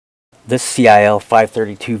This CIL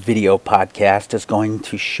 532 video podcast is going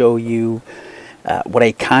to show you what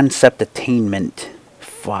a concept attainment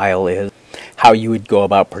file is, how you would go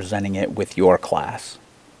about presenting it with your class.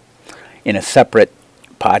 In a separate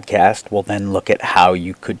podcast, we'll then look at how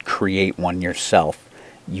you could create one yourself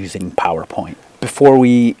using PowerPoint. Before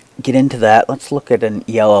we get into that, let's look at an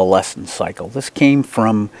ELL lesson cycle. This came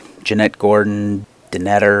from Jeanette Gordon,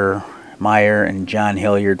 Denetter, Meyer, and John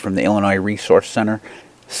Hilliard from the Illinois Resource Center.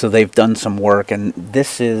 So they've done some work, and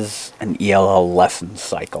this is an ELL lesson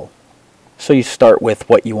cycle. So you start with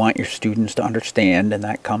what you want your students to understand, and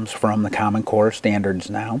that comes from the Common Core standards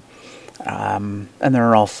now. And there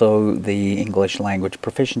are also the English language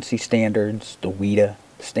proficiency standards, the WIDA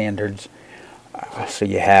standards. So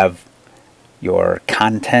you have your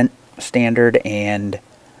content standard and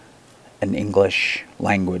an English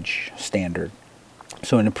language standard.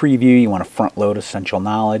 So in a preview, you want to front load essential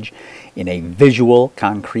knowledge in a visual,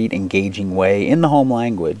 concrete, engaging way in the home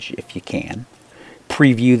language if you can.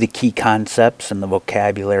 Preview the key concepts and the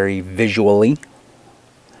vocabulary visually.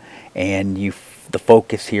 And the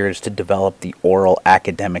focus here is to develop the oral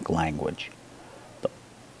academic language.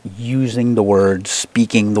 Using the words,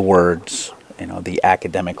 speaking the words, the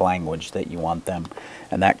academic language that you want them.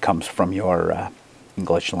 And that comes from your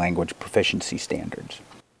English language proficiency standards.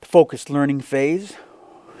 Focused learning phase.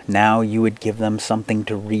 Now you would give them something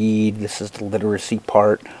to read. This is the literacy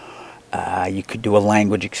part. You could do a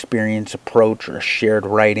language experience approach or a shared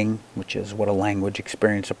writing, which is what a language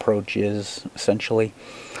experience approach is, essentially.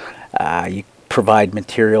 You provide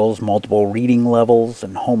materials, multiple reading levels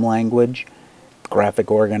in home language, graphic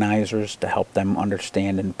organizers to help them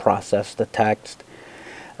understand and process the text.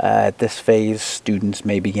 At this phase, students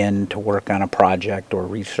may begin to work on a project or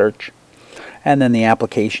research. And then the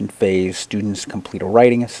application phase, students complete a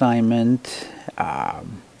writing assignment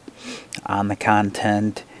on the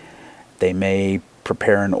content. They may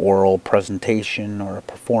prepare an oral presentation or a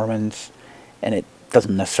performance, and it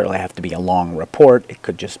doesn't necessarily have to be a long report. It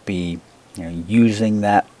could just be using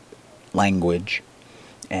that language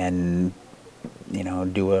and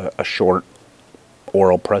do a short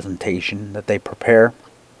oral presentation that they prepare.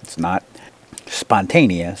 It's not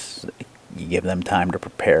spontaneous. You give them time to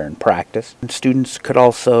prepare and practice. And students could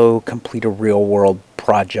also complete a real-world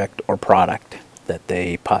project or product that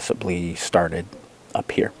they possibly started up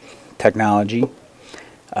here. Technology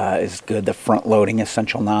is good. The front-loading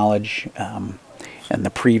essential knowledge and the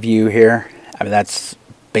preview here. That's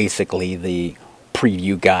basically the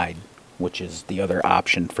preview guide, which is the other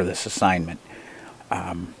option for this assignment.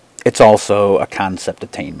 It's also a concept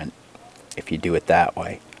attainment if you do it that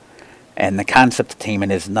way. And the concept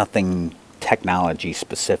attainment is nothing technology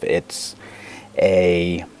specific. It's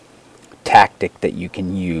a tactic that you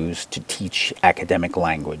can use to teach academic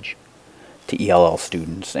language to ELL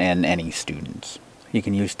students and any students. You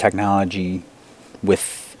can use technology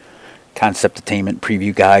with concept attainment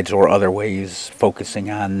preview guides or other ways focusing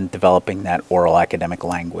on developing that oral academic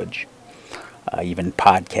language. Even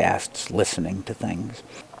podcasts, listening to things.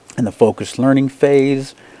 In the focused learning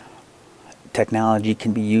phase, technology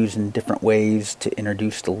can be used in different ways to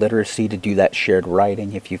introduce the literacy, to do that shared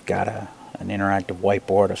writing. If you've got an interactive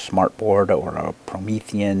whiteboard, a smartboard, or a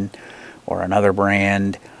Promethean, or another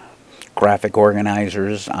brand, graphic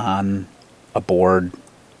organizers on a board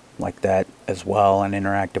like that as well, an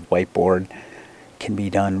interactive whiteboard can be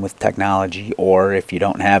done with technology. Or if you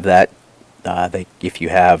don't have that, if you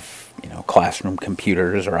have classroom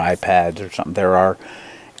computers or iPads or something, there are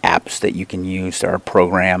apps that you can use. There are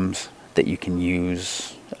programs that you can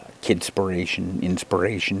use, Kidspiration,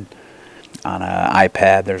 Inspiration. On an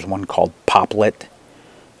iPad, there's one called Poplet,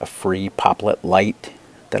 a free Poplet Lite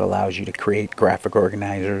that allows you to create graphic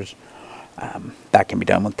organizers. That can be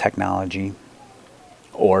done with technology.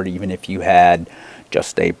 Or even if you had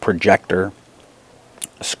just a projector,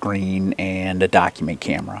 a screen, and a document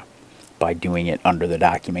camera, by doing it under the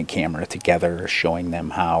document camera together, showing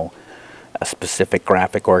them how a specific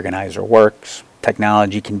graphic organizer works.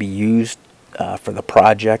 Technology can be used for the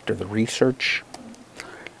project or the research.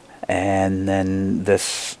 And then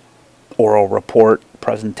this oral report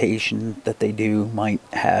presentation that they do might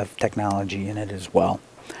have technology in it as well.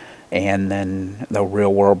 And then the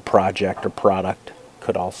real-world project or product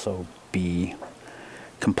could also be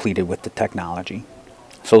completed with the technology.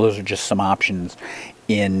 So those are just some options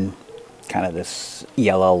in kind of this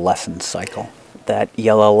ELL lesson cycle. That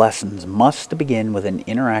ELL lessons must begin with an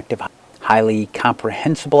interactive, highly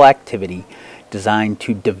comprehensible activity designed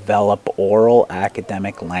to develop oral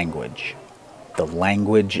academic language. The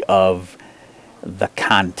language of the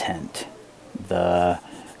content, the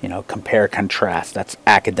You know, compare, contrast. That's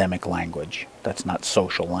academic language. That's not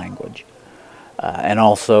social language. And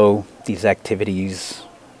also these activities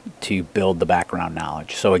to build the background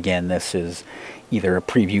knowledge. So again, this is either a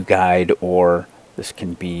preview guide, or this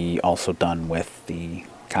can be also done with the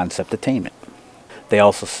concept attainment. They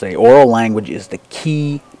also say oral language is the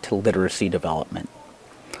key to literacy development.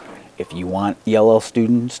 If you want ELL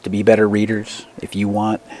students to be better readers, if you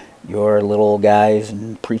want your little guys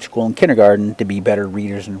in preschool and kindergarten to be better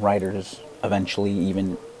readers and writers, eventually,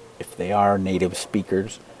 even if they are native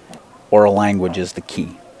speakers, oral language is the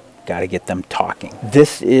key. Got to get them talking.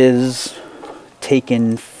 This is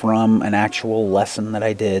taken from an actual lesson that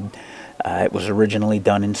I did. It was originally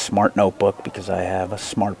done in Smart Notebook because I have a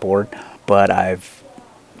smart board, but I've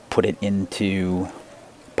put it into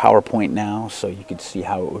PowerPoint now, so you could see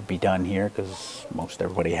how it would be done here, because most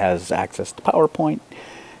everybody has access to PowerPoint,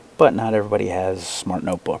 but not everybody has Smart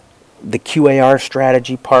Notebook. The QAR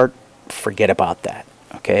strategy part, forget about that.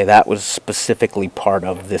 Okay, that was specifically part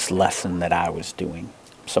of this lesson that I was doing.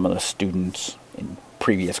 Some of the students in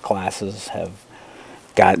previous classes have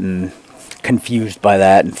gotten confused by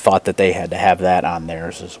that and thought that they had to have that on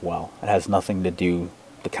theirs as well. It has nothing to do,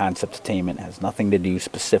 the concept attainment has nothing to do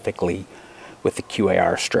specifically with the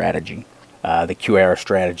QAR strategy. The QAR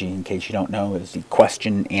strategy, in case you don't know, is the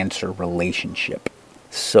question-answer relationship.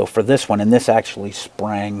 So for this one, and this actually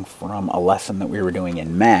sprang from a lesson that we were doing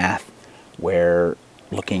in math, where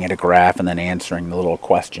looking at a graph and then answering the little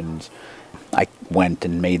questions, I went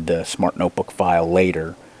and made the Smart Notebook file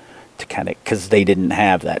later to kind of, because they didn't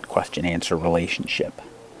have that question-answer relationship.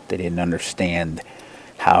 They didn't understand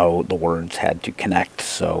how the words had to connect,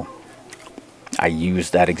 so I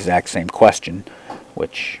used that exact same question,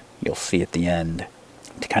 which you'll see at the end,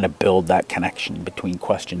 to kind of build that connection between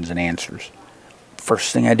questions and answers.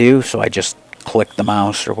 First thing I do, so I just click the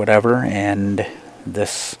mouse or whatever, and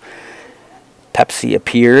this Pepsi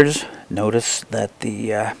appears. Notice that the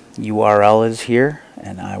URL is here,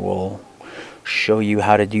 and I will show you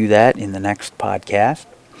how to do that in the next podcast.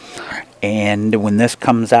 And when this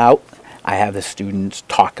comes out, I have the students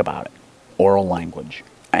talk about it, oral language.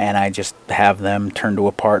 And I just have them turn to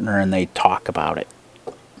a partner and they talk about it.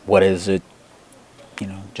 What is it? You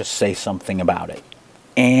know, just say something about it.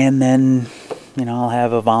 And then, you know, I'll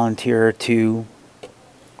have a volunteer or two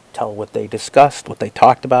tell what they discussed, what they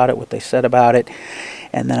talked about it, what they said about it.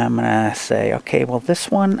 And then I'm going to say, okay, well,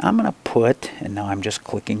 this one I'm going to put, and now I'm just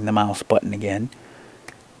clicking the mouse button again.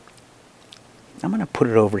 I'm going to put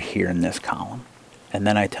it over here in this column. And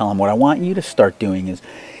then I tell them what I want you to start doing is,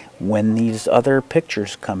 when these other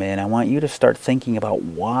pictures come in, I want you to start thinking about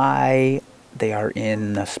why they are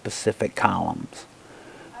in the specific columns,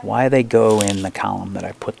 why they go in the column that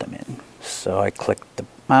I put them in. So I click the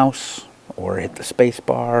mouse or hit the space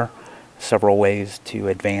bar, several ways to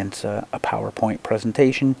advance a PowerPoint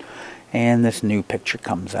presentation, and this new picture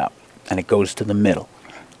comes out and it goes to the middle.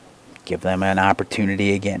 Give them an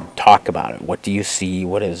opportunity again, talk about it. What do you see?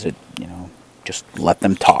 What is it? You know, just let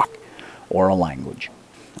them talk. Oral language.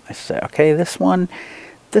 I say, okay, this one,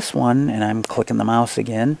 and I'm clicking the mouse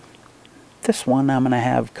again. This one I'm going to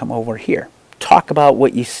have come over here. Talk about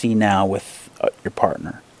what you see now with your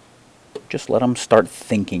partner. Just let them start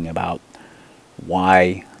thinking about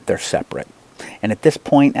why they're separate. And at this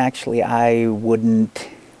point, actually, I wouldn't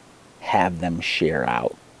have them share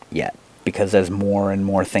out yet, because as more and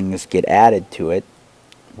more things get added to it,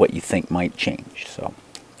 what you think might change. So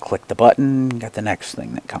click the button, got the next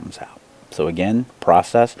thing that comes out. So again,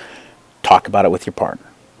 process, talk about it with your partner.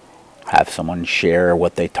 Have someone share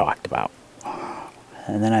what they talked about.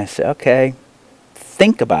 And then I say, okay,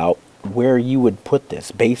 think about where you would put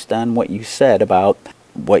this based on what you said about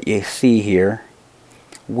what you see here.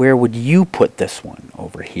 Where would you put this one?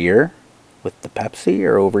 Over here with the Pepsi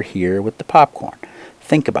or over here with the popcorn?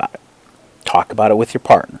 Think about it. Talk about it with your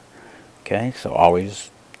partner. Okay, so always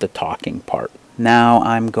the talking part. Now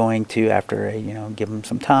I'm going to, after I, give them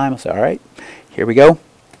some time, I'll say, all right, here we go.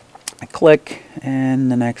 I click,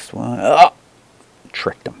 and the next one,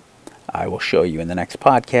 tricked them. I will show you in the next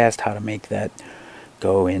podcast how to make that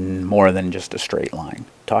go in more than just a straight line.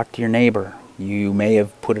 Talk to your neighbor. You may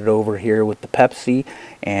have put it over here with the Pepsi,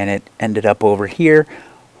 and it ended up over here.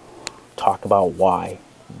 Talk about why.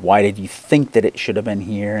 Why did you think that it should have been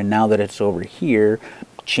here, and now that it's over here,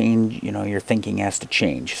 change, your thinking has to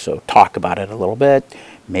change. So talk about it a little bit.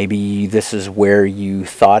 Maybe this is where you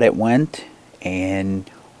thought it went and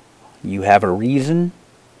you have a reason.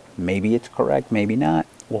 Maybe it's correct, maybe not.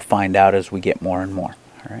 We'll find out as we get more and more.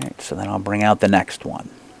 All right, so then I'll bring out the next one.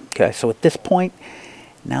 Okay, so at this point,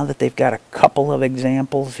 now that they've got a couple of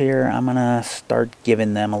examples here, I'm going to start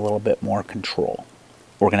giving them a little bit more control.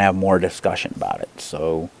 we're going to have more discussion about it.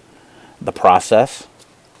 So the process,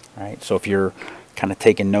 right? So if you're kind of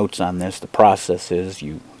taking notes on this, the process is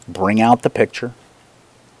you bring out the picture,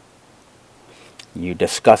 you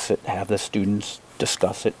discuss it, have the students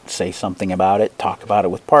discuss it, say something about it, talk about it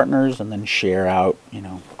with partners, and then share out,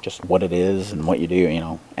 just what it is and what you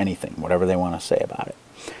do, anything, whatever they want to say about it.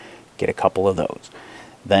 Get a couple of those.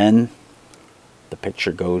 Then the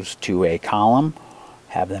picture goes to a column,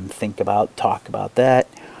 have them talk about that.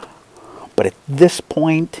 But at this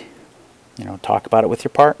point, talk about it with your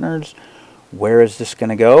partners. Where is this going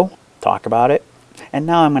to go? Talk about it. And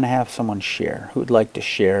now I'm going to have someone share. Who'd like to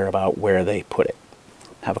share about where they put it?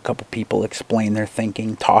 Have a couple people explain their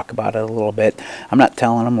thinking, talk about it a little bit. I'm not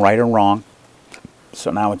telling them right or wrong.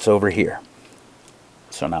 So now it's over here.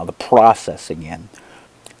 So now the process again.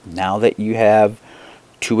 Now that you have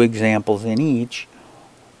 2 examples in each,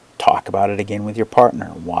 talk about it again with your partner.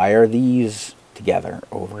 Why are these together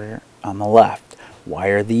over on the left? Why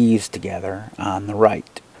are these together on the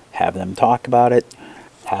right? Have them talk about it.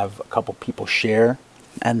 Have a couple people share,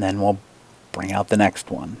 and then we'll bring out the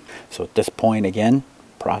next one. So at this point, again,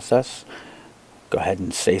 process. Go ahead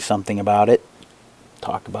and say something about it.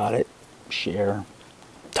 Talk about it. Share.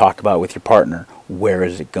 Talk about it with your partner. Where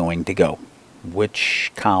is it going to go?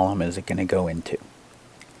 Which column is it going to go into?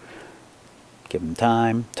 Give them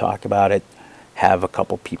time. Talk about it. Have a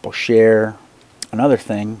couple people share. Another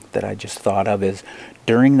thing that I just thought of is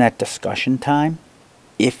during that discussion time,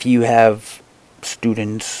 if you have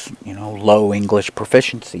students, low English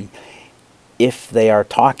proficiency, if they are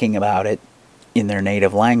talking about it in their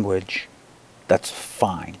native language, that's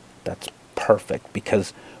fine. That's perfect,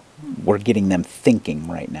 because we're getting them thinking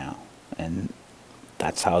right now, and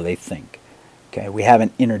that's how they think. Okay, we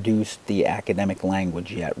haven't introduced the academic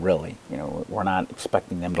language yet, really. We're not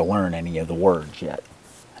expecting them to learn any of the words yet.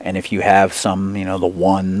 And if you have some, the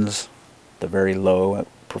ones, the very low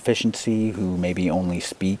proficiency, who maybe only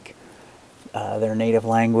speak their native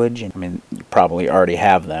language, and you probably already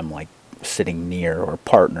have them like sitting near or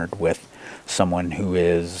partnered with someone who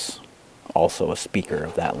is also a speaker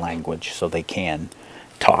of that language, so they can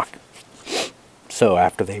talk. So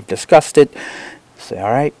after they've discussed it, say,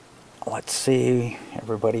 all right, let's see,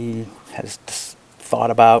 everybody has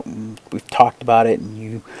thought about, and we've talked about it, and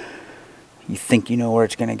you think you know where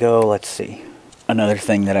it's going to go. Let's see. Another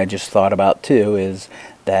thing that I just thought about too is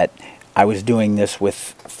that I was doing this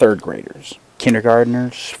with 3rd graders.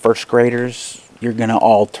 Kindergartners, 1st graders, you're going to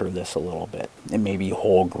alter this a little bit. It may be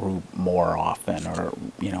whole group more often, or,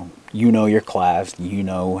 you know your class, you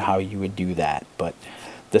know how you would do that, but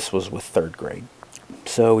this was with 3rd grade.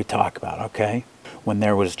 So we talk about, okay, when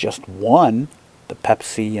there was just one, the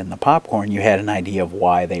Pepsi and the popcorn, you had an idea of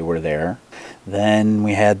why they were there. Then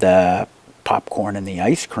we had the popcorn and the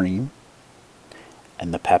ice cream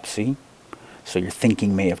and the Pepsi. So your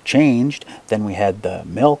thinking may have changed. Then we had the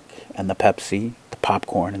milk and the Pepsi, the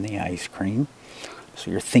popcorn and the ice cream. So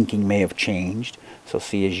your thinking may have changed. So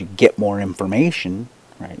see, as you get more information,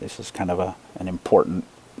 right, this is kind of an important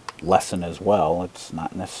lesson as well. It's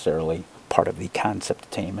not necessarily part of the concept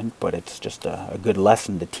attainment, but it's just a good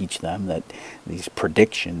lesson to teach them that these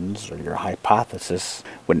predictions or your hypothesis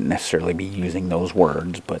wouldn't necessarily be using those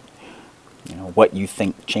words, but what you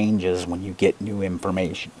think changes when you get new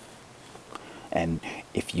information. And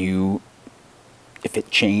if it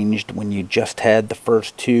changed when you just had the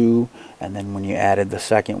first 2, and then when you added the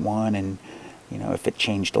second one, and if it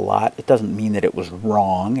changed a lot, it doesn't mean that it was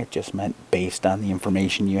wrong. It just meant based on the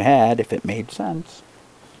information you had, if it made sense,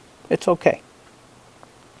 it's okay.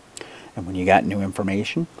 And when you got new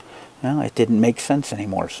information, well, it didn't make sense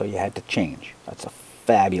anymore, so you had to change. That's a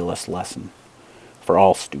fabulous lesson for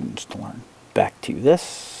all students to learn. Back to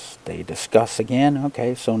this, they discuss again.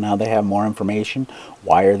 Okay, so now they have more information.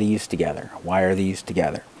 Why are these together? Why are these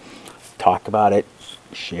together? Talk about it,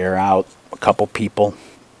 share out a couple people,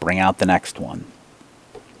 bring out the next one.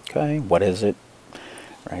 Okay, what is it?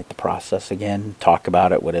 Right, the process again, talk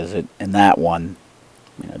about it, what is it? And that one,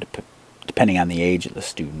 depending on the age of the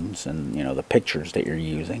students and the pictures that you're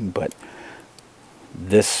using, but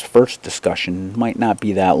this first discussion might not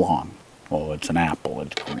be that long. Well, it's an apple,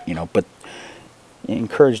 but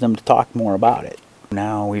encourage them to talk more about it.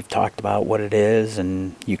 Now we've talked about what it is,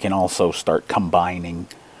 and you can also start combining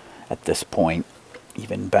at this point,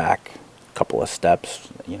 even back a couple of steps,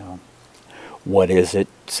 what is it,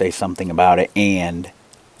 say something about it, and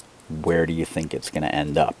where do you think it's going to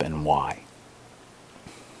end up and why?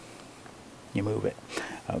 You move it.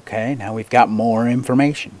 Okay, now we've got more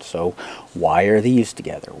information. So why are these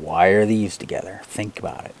together? Why are these together? Think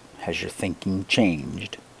about it. Has your thinking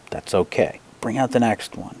changed? That's okay. Bring out the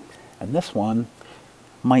next one. And this one,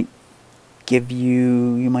 might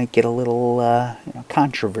you might get a little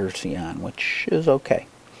controversy on, which is okay.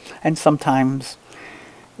 And sometimes,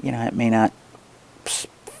 it may not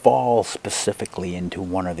fall specifically into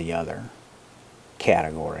one or the other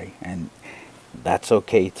category, and that's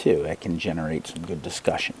okay too. It can generate some good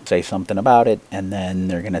discussion. Say something about it, and then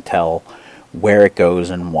they're going to tell where it goes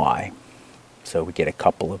and why. So we get a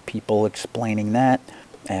couple of people explaining that.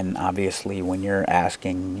 And obviously when you're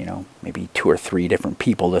asking, maybe 2 or 3 different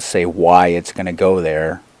people to say why it's going to go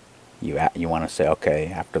there, you want to say, okay,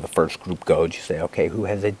 after the first group goes, you say, okay, who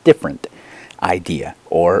has a different idea?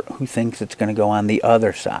 Or who thinks it's going to go on the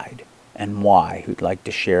other side? And why? Who'd like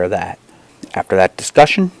to share that? After that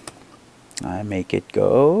discussion, I make it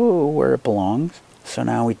go where it belongs. So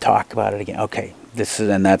now we talk about it again. Okay,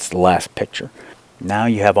 and that's the last picture. Now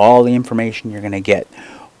you have all the information you're going to get.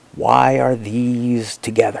 Why are these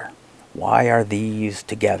together? Why are these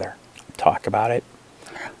together? Talk about it.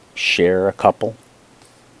 Share a couple.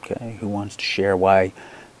 Okay, who wants to share why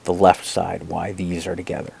the left side, why these are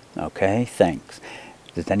together? Okay, thanks.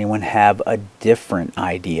 Does anyone have a different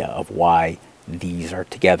idea of why these are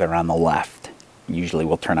together on the left? Usually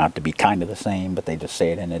will turn out to be kind of the same, but they just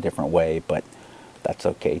say it in a different way, but that's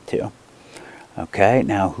okay too. Okay,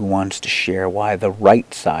 now who wants to share why the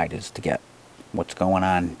right side is together? What's going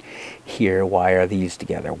on here? Why are these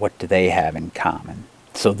together? What do they have in common?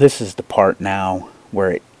 So this is the part now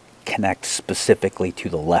where it connects specifically to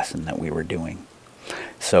the lesson that we were doing.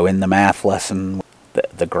 So in the math lesson,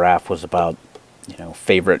 the graph was about,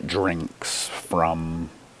 favorite drinks from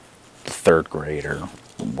the 3rd grade or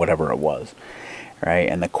whatever it was, right?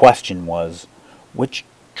 And the question was, which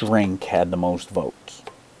drink had the most votes?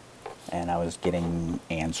 And I was getting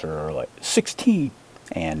answer like 16.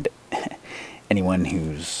 And anyone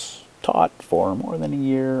who's taught for more than a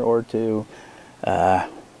year or two,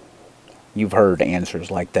 you've heard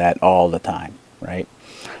answers like that all the time, right?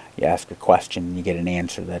 You ask a question, you get an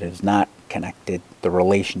answer that is not connected. The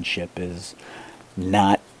relationship is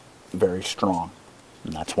not very strong,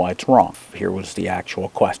 and that's why it's wrong. Here was the actual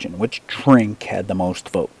question: which drink had the most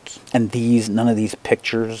votes? And none of these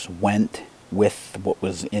pictures went with what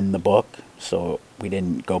was in the book, so we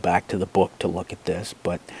didn't go back to the book to look at this.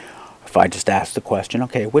 But if I just asked the question,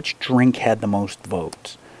 okay, which drink had the most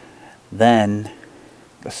votes? Then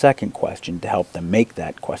the second question to help them make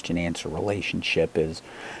that question-answer relationship is,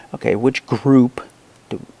 okay, which group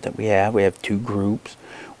that we have 2 groups,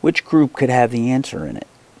 which group could have the answer in it?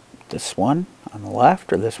 This one on the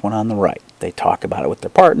left or this one on the right? They talk about it with their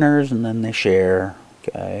partners and then they share,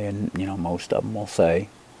 okay, and most of them will say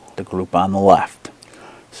the group on the left.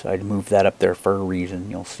 So I'd move that up there for a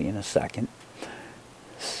reason you'll see in a second.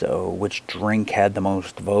 So which drink had the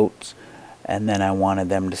most votes? And then I wanted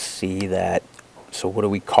them to see that, so what do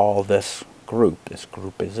we call this group? This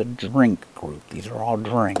group is a drink group. These are all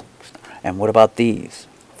drinks. And what about these?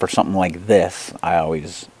 For something like this, I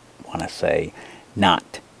always want to say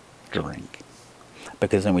not drink.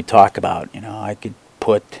 Because then we talk about, I could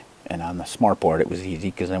put, and on the smartboard it was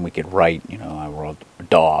easy because then we could write, I wrote a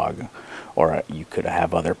dog, or you could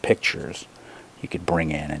have other pictures you could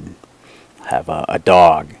bring in and have a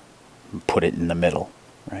dog and put it in the middle,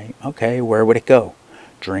 right? Okay, where would it go?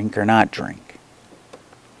 Drink or not drink?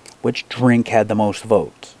 Which drink had the most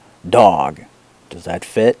votes? Dog. Does that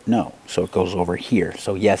fit? No. So it goes over here.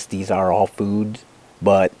 So yes, these are all foods,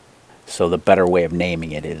 but so the better way of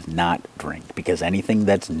naming it is not drink, because anything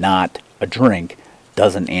that's not a drink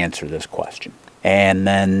doesn't answer this question. And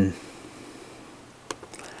then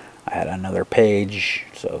I had another page,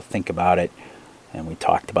 so think about it, and we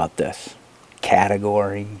talked about this.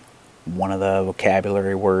 Category, one of the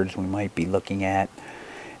vocabulary words we might be looking at,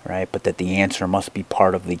 right? But that the answer must be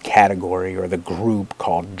part of the category or the group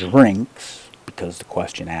called drinks, because the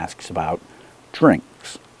question asks about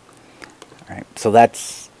drinks. All right, so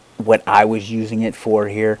that's what I was using it for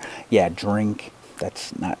here. Yeah, drink,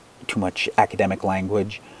 that's not too much academic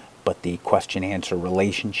language, but the question-answer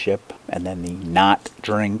relationship, and then the not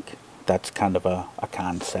drink, that's kind of a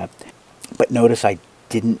concept. But notice I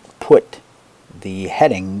didn't put the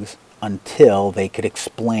headings until they could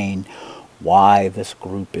explain why this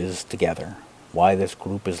group is together, why this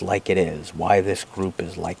group is like it is, why this group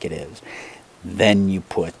is like it is. Then you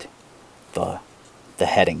put the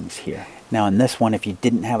headings here. Now in this one, if you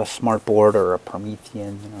didn't have a smartboard or a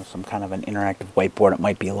Promethean, some kind of an interactive whiteboard, it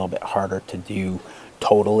might be a little bit harder to do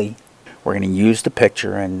totally. We're going to use the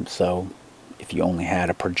picture, and so if you only had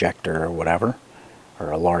a projector or whatever, or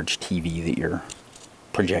a large TV that you're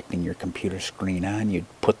projecting your computer screen on, you'd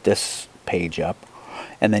put this page up,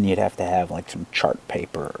 and then you'd have to have like some chart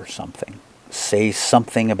paper or something. Say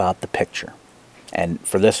something about the picture. And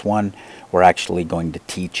for this one, we're actually going to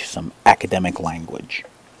teach some academic language,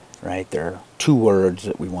 right? There are 2 words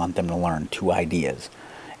that we want them to learn, 2 ideas.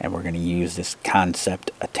 And we're going to use this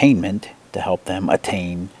concept attainment to help them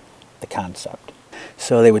attain the concept.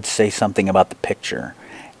 So they would say something about the picture,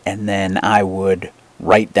 and then I would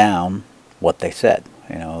write down what they said.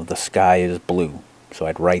 You know, the sky is blue. So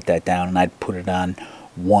I'd write that down and I'd put it on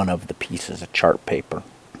one of the pieces of chart paper.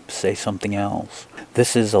 Say something else.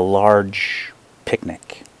 This is a large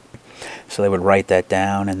picnic. So they would write that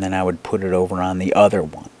down, and then I would put it over on the other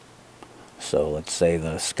one. So let's say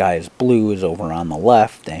the sky is blue is over on the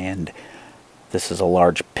left, and this is a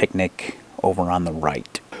large picnic over on the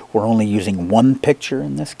right. We're only using one picture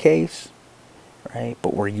in this case, right?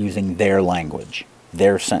 But we're using their language,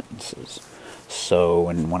 their sentences. So,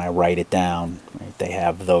 and when I write it down, right, they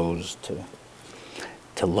have those to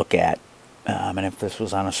look at. And if this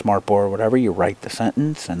was on a smartboard or whatever, you write the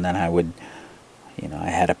sentence, and then I would, you know, I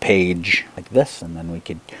had a page like this, and then we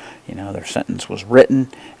could, you know, their sentence was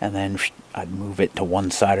written, and then I'd move it to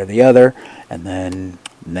one side or the other, and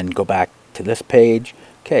then go back to this page.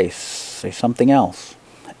 Okay, say something else.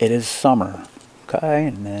 It is summer. Okay,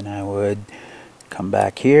 and then I would come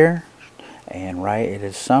back here and write it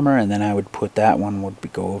is summer, and then I would put that one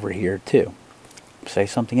would go over here too. Say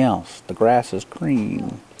something else. The grass is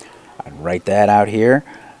green. I'd write that out here,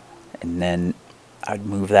 and then I'd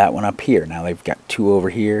move that one up here. Now they've got 2 over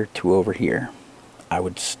here, 2 over here. I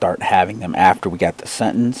would start having them, after we got the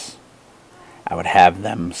sentence, I would have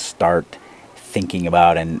them start thinking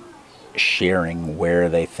about and sharing where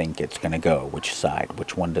they think it's going to go, which side,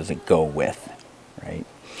 which one does it go with, right?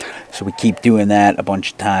 So we keep doing that a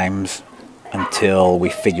bunch of times until we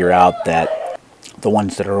figure out that the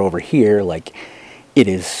ones that are over here, like it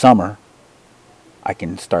is summer, I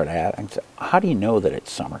can start at and say, how do you know that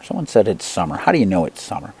it's summer? Someone said it's summer. How do you know it's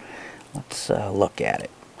summer? Let's look at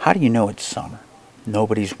it. How do you know it's summer?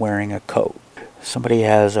 Nobody's wearing a coat. Somebody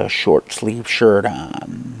has a short sleeve shirt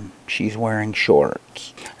on. She's wearing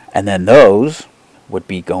shorts. And then those would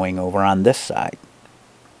be going over on this side,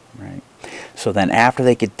 right? So then after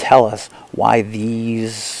they could tell us why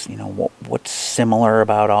these, you know, what's similar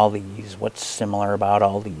about all these, what's similar about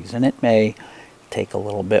all these, and it may take a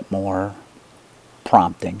little bit more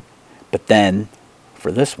prompting, but then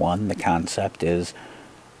for this one the concept is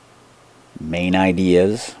main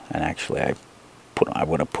ideas, and actually I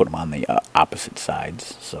would have put them on the opposite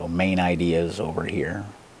sides, so main ideas over here,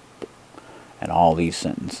 and all these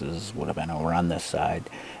sentences would have been over on this side,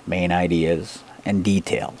 main ideas and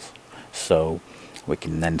details. So we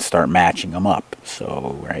can then start matching them up.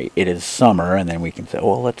 So right, it is summer, and then we can say,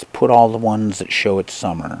 well, let's put all the ones that show it's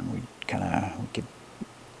summer, and we could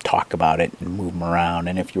talk about it and move them around.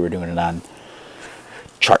 And if you were doing it on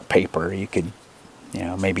chart paper, you could, you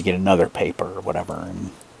know, maybe get another paper or whatever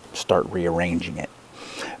and start rearranging it.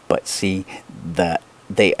 But see,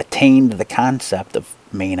 they attained the concept of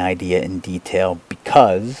main idea and detail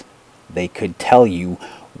because they could tell you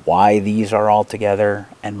why these are all together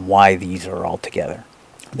and why these are all together.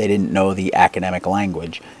 They didn't know the academic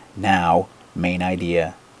language. Now, main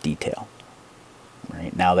idea, detail.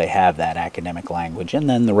 Right? Now they have that academic language, and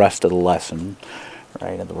then the rest of the lesson,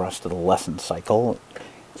 right, and the rest of the lesson cycle,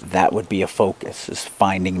 that would be a focus, is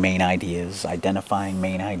finding main ideas, identifying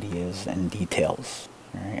main ideas and details.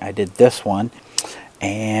 Right? I did this one,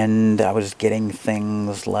 and I was getting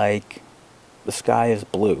things like the sky is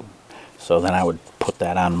blue. So then I would put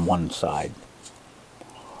that on one side.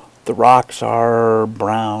 The rocks are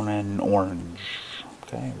brown and orange.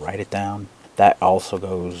 Okay, write it down. That also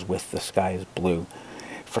goes with the sky is blue.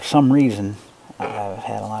 For some reason, I've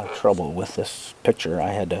had a lot of trouble with this picture. I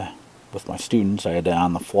had to, with my students, I had to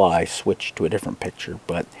on the fly switch to a different picture,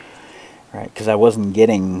 but right, because I wasn't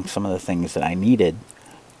getting some of the things that I needed.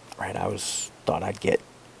 Right, thought I'd get,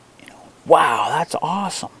 you know, wow, that's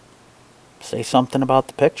awesome. Say something about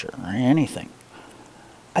the picture or anything.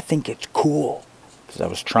 I think it's cool, because I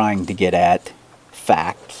was trying to get at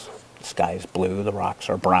facts. The sky is blue, the rocks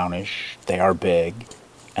are brownish, they are big.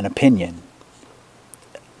 An opinion.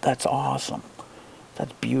 That's awesome.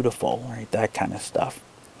 That's beautiful, right? That kind of stuff.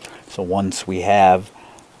 So once we have,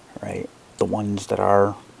 right, the ones that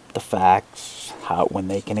are the facts, when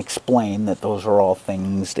they can explain that those are all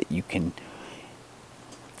things that you can,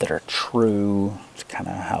 that are true. It's kind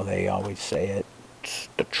of how they always say it. It's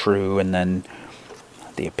the true, and then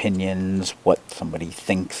the opinions, what somebody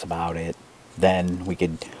thinks about it. Then we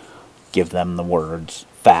could give them the words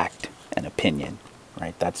fact and opinion,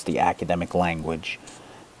 right? That's the academic language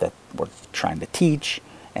that we're trying to teach,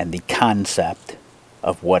 and the concept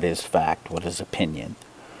of what is fact, what is opinion.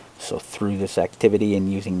 So through this activity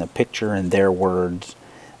and using the picture and their words,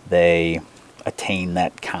 they attain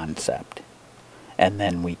that concept. And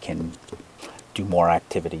then we can do more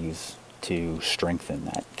activities to strengthen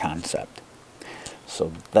that concept.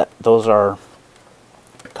 So those are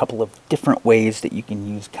a couple of different ways that you can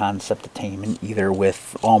use concept attainment, either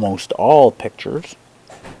with almost all pictures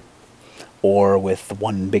or with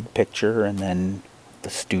one big picture and then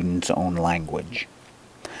the student's own language.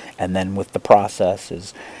 And then with the process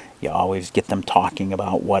is you always get them talking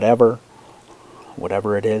about whatever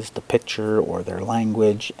it is, the picture or their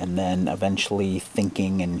language, and then eventually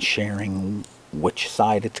thinking and sharing which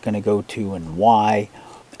side it's going to go to and why,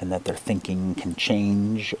 and that their thinking can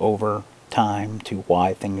change over time to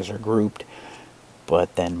why things are grouped.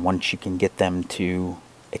 But then once you can get them to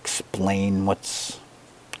explain what's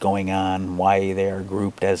going on, why they are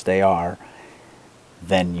grouped as they are,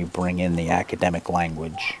 then you bring in the academic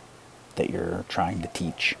language that you're trying to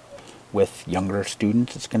teach. With younger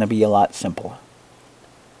students, it's going to be a lot simpler.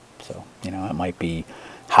 So, it might be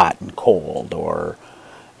hot and cold, or,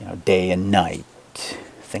 day and night,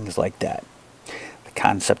 things like that. The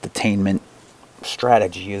concept attainment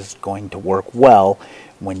strategy is going to work well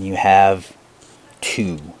when you have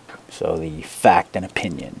two. So the fact and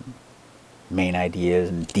opinion, main ideas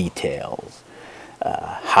and details,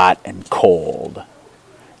 hot and cold,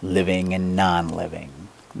 living and non-living,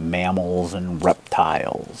 mammals and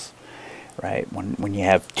reptiles, right? When you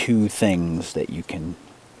have two things that you can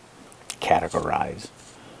categorize,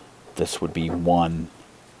 this would be one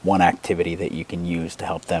activity that you can use to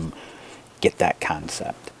help them get that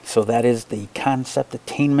concept. So that is the concept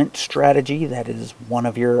attainment strategy. That is one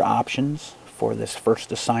of your options for this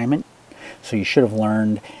first assignment. So you should have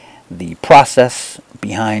learned the process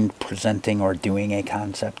behind presenting or doing a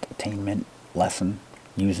concept attainment lesson,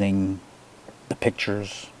 using the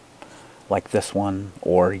pictures like this one,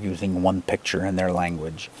 or using one picture in their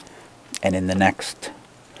language. And in the next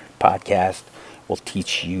podcast, we'll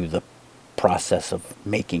teach you the process of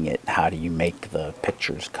making it. How do you make the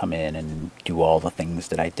pictures come in and do all the things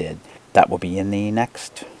that I did? That will be in the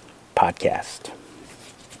next podcast.